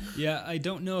 Yeah. Yeah, I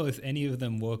don't know if any of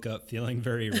them woke up feeling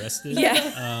very rested.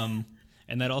 Yeah.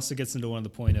 And that also gets into one of the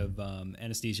point of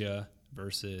anesthesia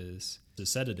versus the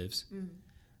sedatives.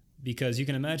 Because you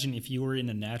can imagine if you were in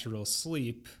a natural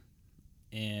sleep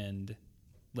and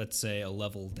let's say a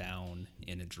level down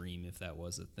in a dream, if that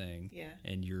was a thing,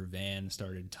 and your van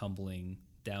started tumbling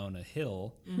down a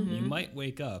hill, you might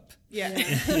wake up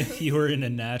if you were in a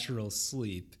natural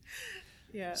sleep.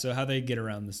 Yeah. So how they get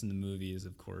around this in the movie is,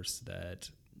 of course, that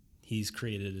he's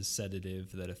created a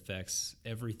sedative that affects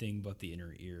everything but the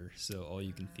inner ear. So all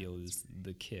you can feel is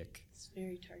the kick. It's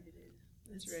very targeted.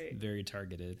 That's right. Very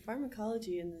targeted.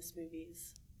 Pharmacology in this movie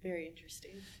is very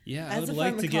interesting. Yeah, As I would a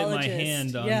like to get my pharmacologist,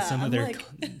 hand on yeah, some of I'm their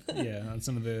like- on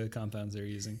some of the compounds they're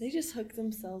using. They just hook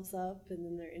themselves up and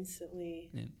then they're instantly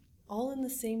Yeah. all in the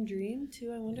same dream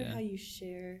too. I wonder Yeah. how you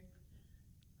share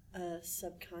a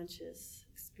subconscious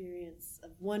experience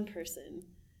of one person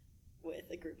with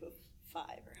a group of 5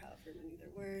 or however many there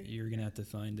were. You're gonna have to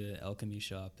find an alchemy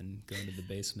shop and go into the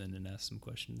basement and ask some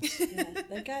questions. Yeah,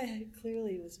 that guy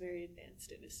clearly was very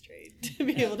advanced in his trade to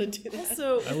be able to do that.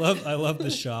 Also, I love the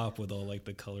shop with all like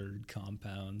the colored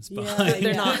compounds Yeah, behind.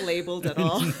 they're yeah. not labeled at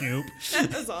all. Nope.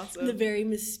 That was awesome. The very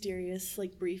mysterious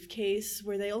like briefcase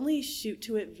where they only shoot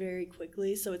to it very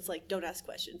quickly, so it's like don't ask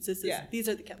questions. These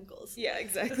are the chemicals. Yeah,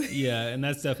 exactly. Yeah, and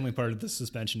that's definitely part of the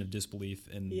suspension of disbelief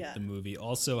in Yeah. the movie.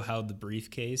 Also, how the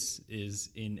briefcase is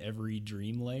in every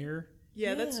dream layer.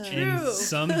 Yeah, that's Yeah. true. And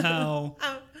somehow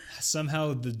Oh.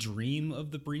 somehow the dream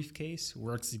of the briefcase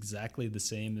works exactly the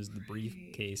same as the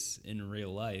briefcase in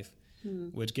real life,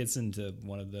 which gets into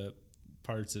one of the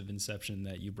parts of Inception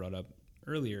that you brought up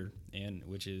earlier, and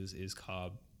which is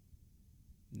Cobb.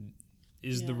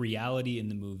 Is the Yeah. reality in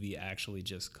the movie actually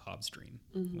just Cobb's dream?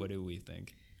 What do we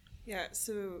think? Yeah,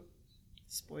 so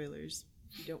spoilers.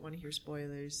 If you don't want to hear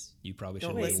spoilers. You probably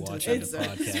Don't shouldn't be listen to watching this the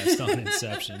episode. podcast on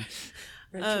Inception.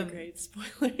 Retrograde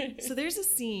spoiler. So there's a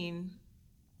scene.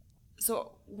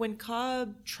 So when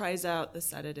Cobb tries out the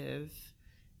sedative,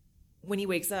 when he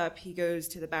wakes up, he goes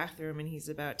to the bathroom and he's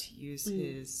about to use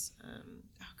his,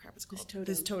 it's called? totem.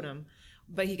 His totem.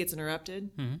 but he gets interrupted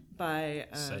by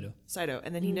Saito,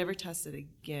 and then he never tests it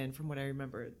again, from what I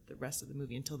remember, the rest of the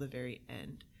movie until the very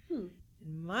end. In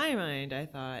my mind, I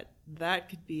thought that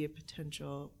could be a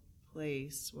potential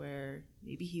place where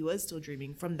maybe he was still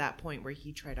dreaming from that point where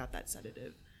he tried out that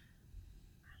sedative.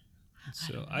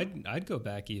 So I'd go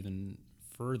back even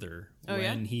further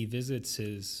when he visits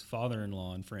his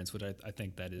father-in-law in France, which I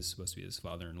think that is supposed to be his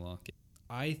father-in-law.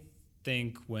 I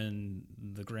think when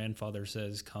the grandfather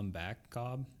says, "Come back,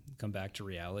 Cobb, come back to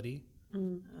reality,"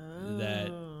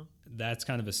 that's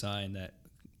kind of a sign that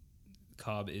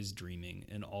Cobb is dreaming,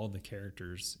 and all the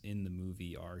characters in the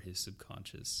movie are his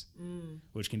subconscious,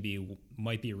 which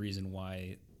might be a reason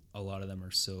why a lot of them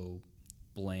are so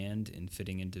bland and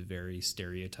fitting into very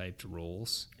stereotyped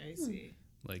roles. I see.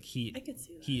 Like I could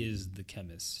see that. he is the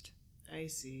chemist. I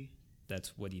see.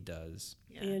 That's what he does.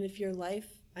 Yeah. And if your life,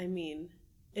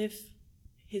 if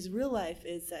his real life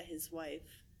is that his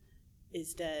wife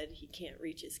is dead, he can't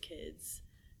reach his kids,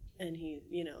 and he,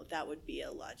 that would be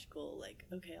a logical, like,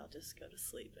 okay, I'll just go to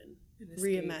sleep and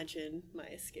reimagine my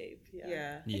escape.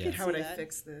 How would I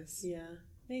fix this? Yeah,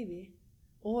 maybe.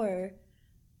 Or,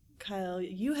 Kyle,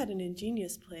 you had an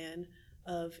ingenious plan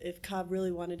of if Cobb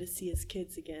really wanted to see his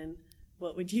kids again,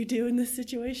 what would you do in this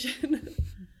situation?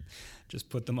 Just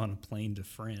put them on a plane to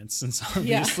France, since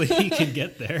obviously he can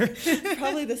get there.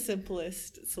 Probably the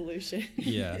simplest solution.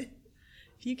 Yeah.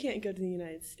 If you can't go to the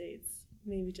United States,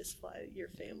 maybe just fly your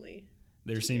family.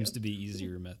 There seems to be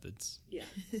easier methods. Yeah,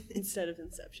 instead of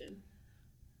Inception.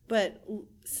 But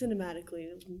cinematically,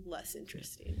 less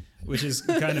interesting. Which is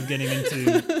kind of getting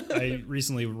into... I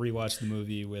recently rewatched the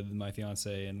movie with my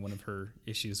fiance, and one of her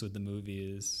issues with the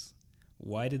movie is...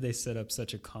 why did they set up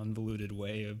such a convoluted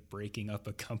way of breaking up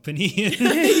a company?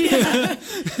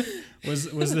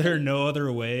 Was there no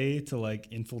other way to like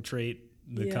infiltrate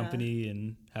the company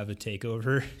and have a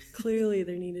takeover? Clearly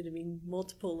there needed to be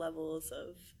multiple levels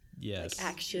of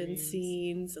action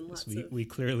scenes and lots of... We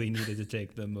clearly needed to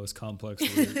take the most complex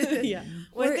route.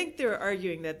 Well, I think they're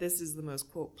arguing that this is the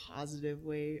most, quote, positive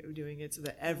way of doing it so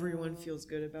that everyone feels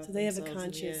good about themselves. So they have a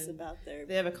conscience about their...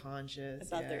 They have a conscience.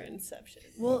 About their inception.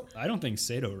 Well, I don't think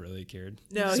Sato really cared.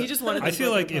 No, he just wanted... I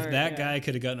feel like if that guy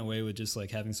could have gotten away with just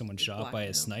like having someone shot by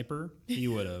a sniper, he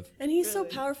would have. And he's so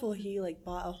powerful, he like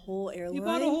bought a whole airline. He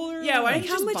bought a whole airline. Yeah, why like,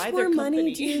 how much more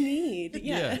money do you need?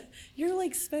 You're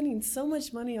like spending so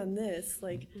much money on this,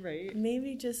 like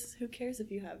maybe just who cares if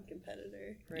you have a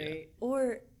competitor, right?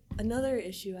 Or another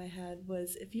issue I had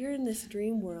was if you're in this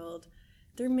dream world,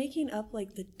 they're making up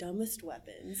like the dumbest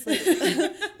weapons. Like,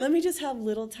 let me just have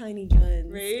little tiny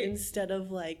guns instead of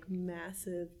like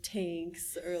massive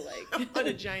tanks or like on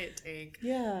a giant tank.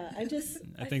 Yeah,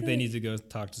 I think they need to go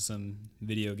talk to some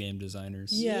video game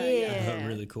designers. About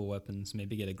really cool weapons.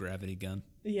 Maybe get a gravity gun.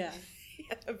 Yeah,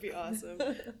 that'd be awesome.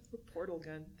 A portal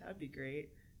gun. That'd be great.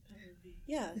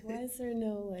 Yeah, why is there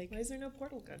no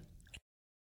portal gun?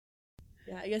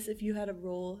 Yeah, I guess if you had a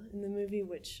role in the movie,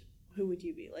 who would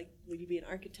you be? Like, would you be an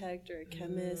architect or a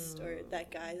chemist or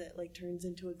that guy that like turns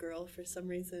into a girl for some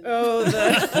reason?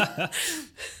 I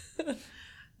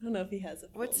don't know if he has a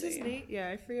full What's his name? Yeah,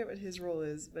 I forget what his role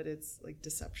is, but it's like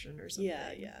deception or something.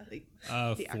 Yeah. Like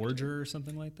forger or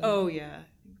something like that. Oh yeah,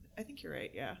 I think you're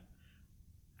right. Yeah,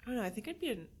 I don't know. I think I'd be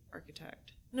an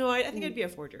architect. No, I think I'd be a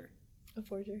forger. A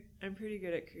forger. I'm pretty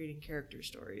good at creating character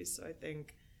stories, so I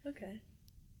think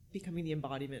becoming the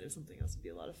embodiment of something else would be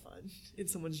a lot of fun in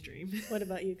someone's dream. What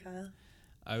about you, Kyle?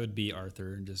 I would be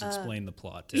Arthur and just explain the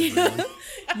plot to everyone.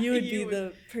 You would be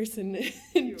the person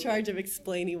in charge of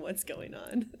explaining what's going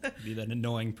on. Be that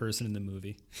annoying person in the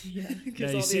movie. Yeah. Now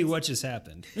you see what just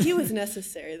happened. He was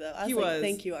necessary, though. I was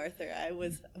thank you, Arthur. I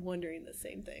was wondering the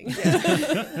same thing.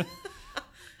 Yeah.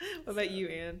 What about you,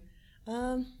 Anne?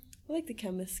 I like the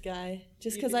chemist guy,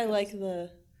 just because I like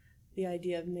the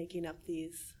idea of making up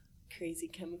these crazy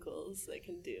chemicals that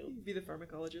can do. You'd be the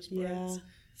pharmacologist for it.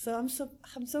 So I'm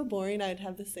so boring. I'd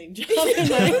have the same job.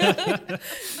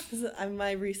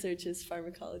 My research is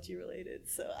pharmacology related,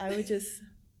 so I would just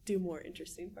do more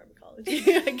interesting pharmacology,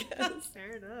 I guess.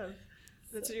 Fair enough.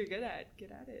 That's what you're good at. Get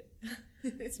at it.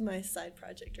 It's my side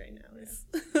project right now. Is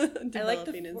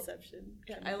developing Inception.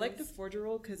 Yeah, I like the forger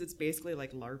role because it's basically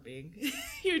like LARPing.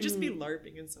 You would just be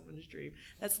LARPing in someone's dream.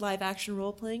 That's live action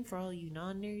role playing for all you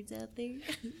non-nerds out there.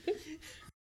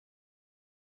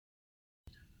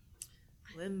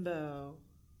 Limbo.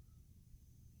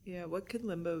 Yeah, what could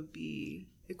limbo be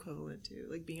equivalent to?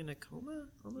 Like being in a coma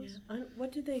almost? Yeah.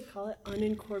 What did they call it?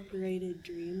 Unincorporated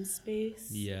dream space?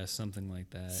 Yeah, something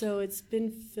like that. So it's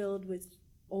been filled with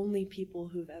only people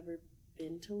who've ever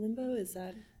been to limbo? Is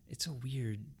that It's a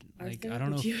weird, like, Arthur, I don't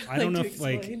know. would you I don't know like to if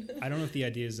like explain? I don't know if the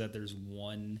idea is that there's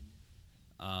one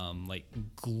like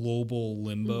global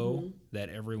limbo that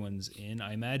everyone's in.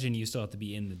 I imagine you still have to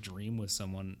be in the dream with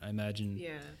someone. I imagine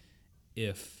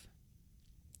if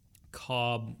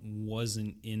Cobb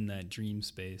wasn't in that dream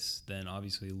space, then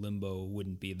obviously limbo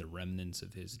wouldn't be the remnants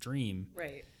of his dream.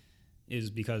 Right. Is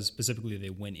because specifically they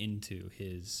went into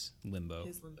his limbo.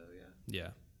 His limbo,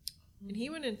 Yeah. And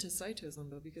he went into Saito's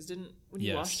limbo because when he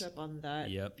Yes. washed up on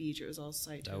that beach, it was all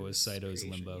Saito's. That was Saito's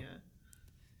creation, limbo.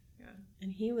 Yeah.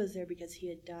 And he was there because he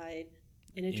had died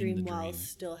in a In dream the while dream.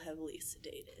 still heavily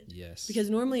sedated. Yes.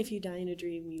 Because normally if you die in a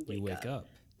dream, you you wake up.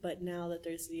 But now that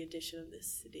there's the addition of this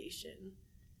sedation,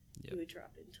 you would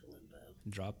drop into limbo.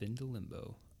 Drop into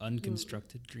limbo.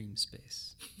 Unconstructed dream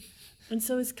space. And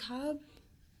so is Cobb...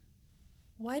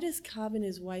 Why does Cobb and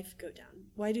his wife go down?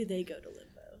 Why do they go to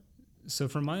limbo? So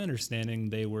from my understanding,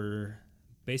 they were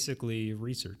basically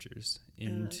researchers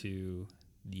into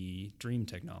the dream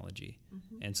technology.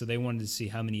 And so they wanted to see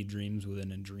how many dreams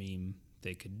within a dream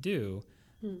they could do.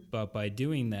 But by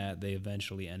doing that, they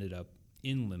eventually ended up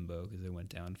in limbo because they went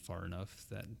down far enough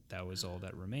that that was all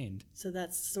that remained. So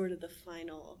that's sort of the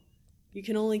final... You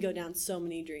can only go down so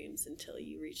many dreams until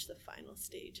you reach the final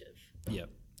stage of... Yep.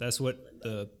 That's what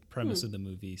the premise of the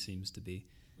movie seems to be.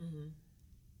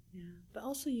 Yeah, but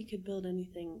also you could build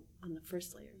anything on the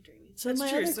first layer of dreaming. So That's my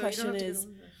true, other so you don't question have to go is to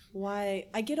limbo. why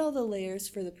I get all the layers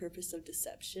for the purpose of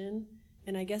deception,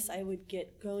 and I guess I would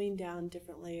get going down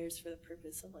different layers for the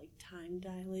purpose of like time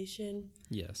dilation.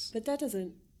 Yes. But that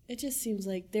doesn't. It just seems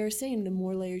like they're saying the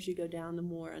more layers you go down, the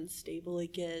more unstable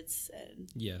it gets, and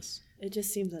Yes. it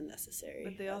just seems unnecessary.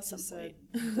 But they at also some said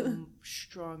point. the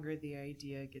stronger the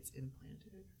idea gets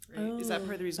implanted, right? Is that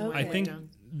part of the reason why okay. it went down?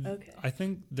 Okay. I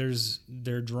think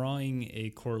they're drawing a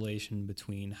correlation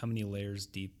between how many layers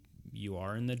deep you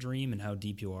are in the dream and how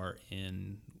deep you are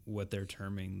in what they're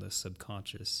terming the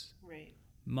subconscious Right.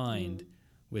 mind,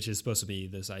 which is supposed to be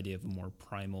this idea of a more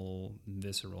primal,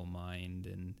 visceral mind,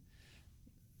 and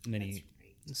many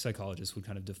psychologists would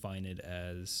kind of define it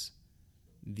as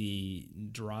the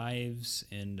drives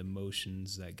and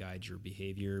emotions that guide your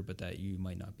behavior, but that you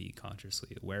might not be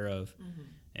consciously aware of,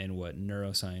 and what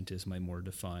neuroscientists might more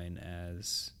define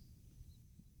as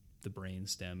the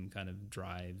brainstem kind of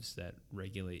drives that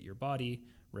regulate your body,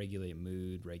 regulate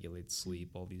mood, regulate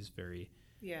sleep, all these very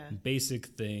basic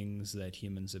things that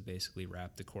humans have basically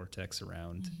wrapped the cortex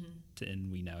around,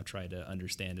 and we now try to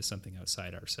understand as something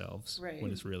outside ourselves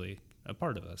when it's really a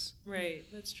part of us. Right.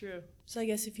 That's true. So I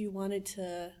guess if you wanted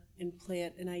to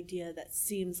implant an idea that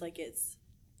seems like it's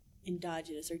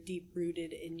endogenous or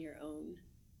deep-rooted in your own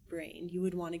brain, you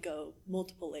would want to go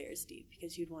multiple layers deep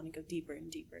because you'd want to go deeper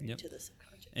and deeper into the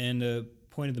subconscious. And a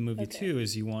point of the movie, too,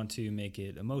 is you want to make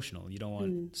it emotional. You don't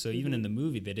want... So even in the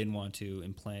movie, they didn't want to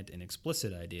implant an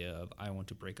explicit idea of, I want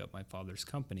to break up my father's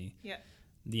company. Yeah.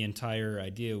 The entire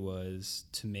idea was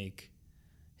to make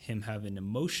him have an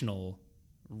emotional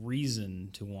reason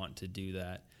to want to do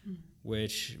that,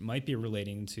 which might be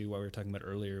relating to what we were talking about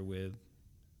earlier with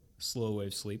slow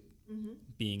wave sleep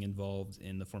being involved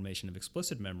in the formation of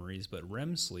explicit memories, but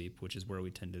REM sleep, which is where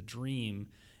we tend to dream,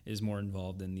 is more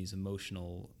involved in these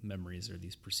emotional memories or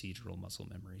these procedural muscle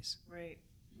memories. Right.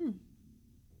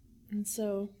 And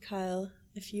so, Kyle,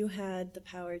 if you had the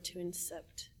power to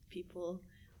incept people,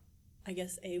 I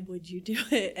guess A, would you do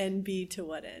it? And B, to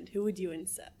what end? Who would you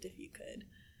incept if you could?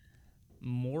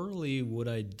 Morally, would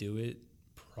I do it?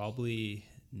 Probably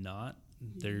not.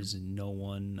 There's no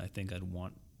one I think I'd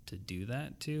want to do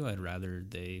that to. I'd rather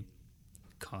they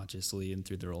consciously and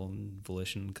through their own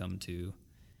volition come to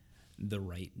the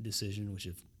right decision, which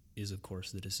is of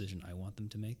course the decision I want them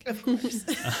to make. Of course.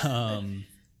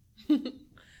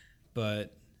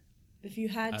 But If you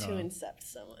had to know. incept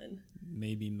someone.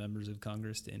 Maybe members of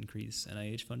Congress to increase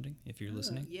NIH funding, if you're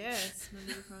listening. Yes.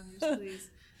 Member of Congress, please.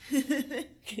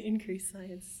 Increase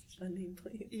science funding,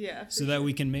 please. Yeah. So that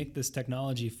we can make this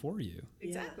technology for you.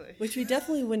 Exactly. Yeah. Which we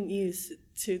definitely wouldn't use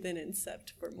to then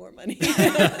incept for more money.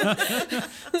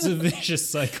 It's a vicious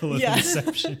cycle of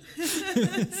inception.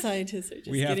 Scientists are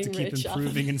just We have to getting keep rich improving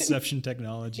off of it. inception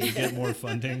technology to get more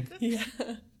funding. Yeah.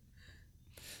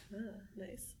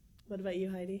 Nice. What about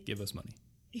you, Heidi? Give us money.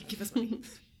 Give us money.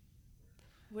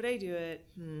 Would I do it?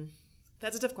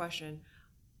 That's a tough question.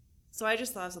 So I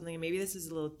just thought of something, and maybe this is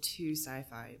a little too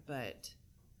sci-fi, but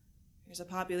there's a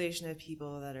population of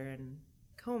people that are in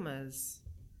comas.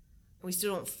 We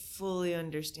still don't fully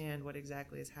understand what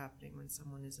exactly is happening when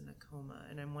someone is in a coma.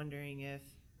 And I'm wondering if,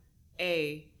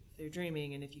 A, they're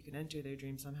dreaming, and if you can enter their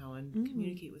dream somehow and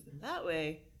communicate with them that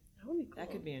way, That would be cool. that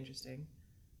could be interesting.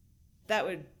 that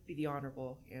would be the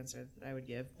honorable answer that I would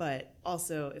give. But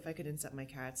also, if I could incept my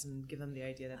cats and give them the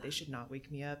idea that they should not wake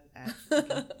me up at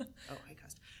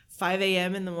 5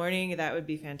 a.m. in the morning, that would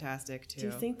be fantastic too. Do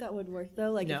you think that would work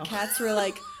though? Like No. if cats were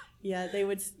like, yeah, they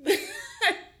would.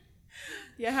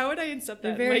 Yeah, how would I incept that?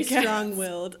 They're very in my cats?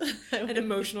 strong-willed. An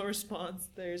emotional response.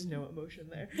 There's no emotion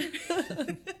there.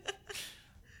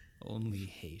 Only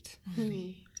hate.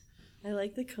 I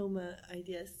like the coma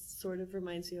idea. Sort of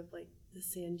reminds me of like the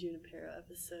San Junipero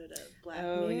episode of Black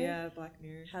Mirror. Oh yeah, Black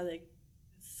Mirror. How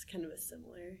it's kind of a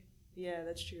similar. Yeah,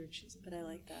 that's true. But I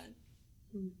like that.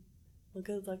 Well,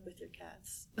 good luck with your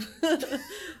cats.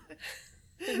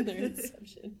 And their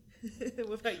inception.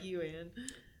 What about you,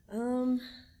 Anne?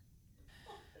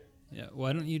 Yeah,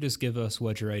 why don't you just give us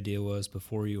what your idea was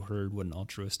before you heard what an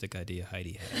altruistic idea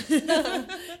Heidi had?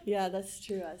 Yeah, that's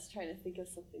true. I was trying to think of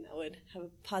something that would have a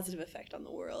positive effect on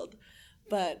the world.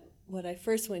 But what I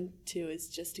first went to is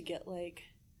just to get like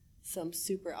some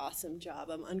super awesome job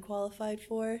I'm unqualified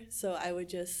for. So I would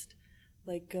just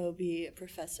like go be a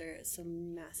professor at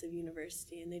some massive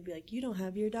university, and they'd be like, you don't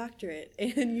have your doctorate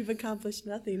and you've accomplished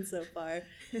nothing so far.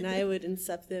 And I would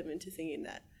incept them into thinking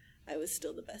that I was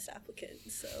still the best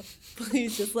applicant. So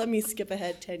please just let me skip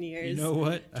ahead 10 years. You know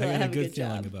what? I got a good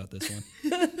feeling job. about this one.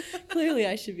 Clearly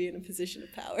I should be in a position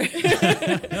of power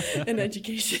and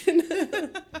education.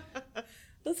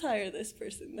 Let's hire this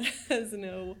person that has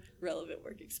no relevant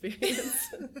work experience.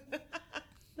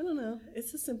 I don't know.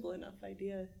 It's a simple enough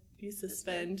idea. If you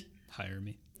suspend... Hire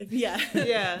me.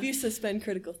 If you suspend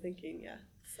critical thinking, yeah.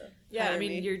 So Yeah, I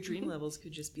mean, me. your dream levels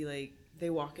could just be like, they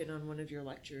walk in on one of your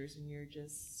lectures and you're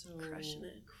just so Crushing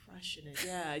it.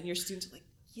 Yeah, and your students are like,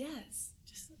 yes.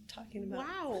 Just talking about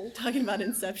Wow. Talking about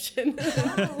Inception.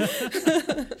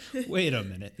 Wait a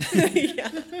minute. Yeah.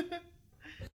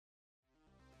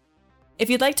 If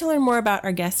you'd like to learn more about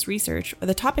our guests' research or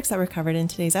the topics that were covered in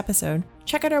today's episode,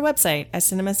 check out our website at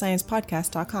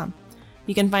cinemasciencepodcast.com.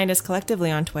 You can find us collectively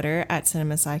on Twitter at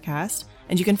CinemaSciCast,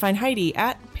 and you can find Heidi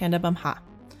at PandaBumHa.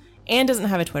 Anne doesn't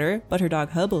have a Twitter, but her dog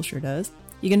Hubble sure does.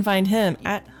 You can find him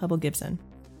at Hubble Gibson.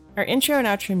 Our intro and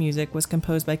outro music was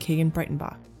composed by Kagan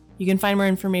Breitenbach. You can find more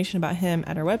information about him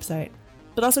at our website,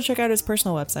 but also check out his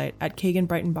personal website at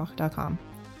kaganbreitenbach.com.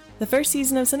 The first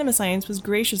season of Cinema Science was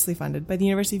graciously funded by the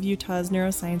University of Utah's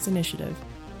Neuroscience Initiative.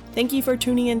 Thank you for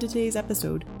tuning in to today's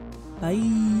episode.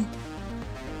 Bye!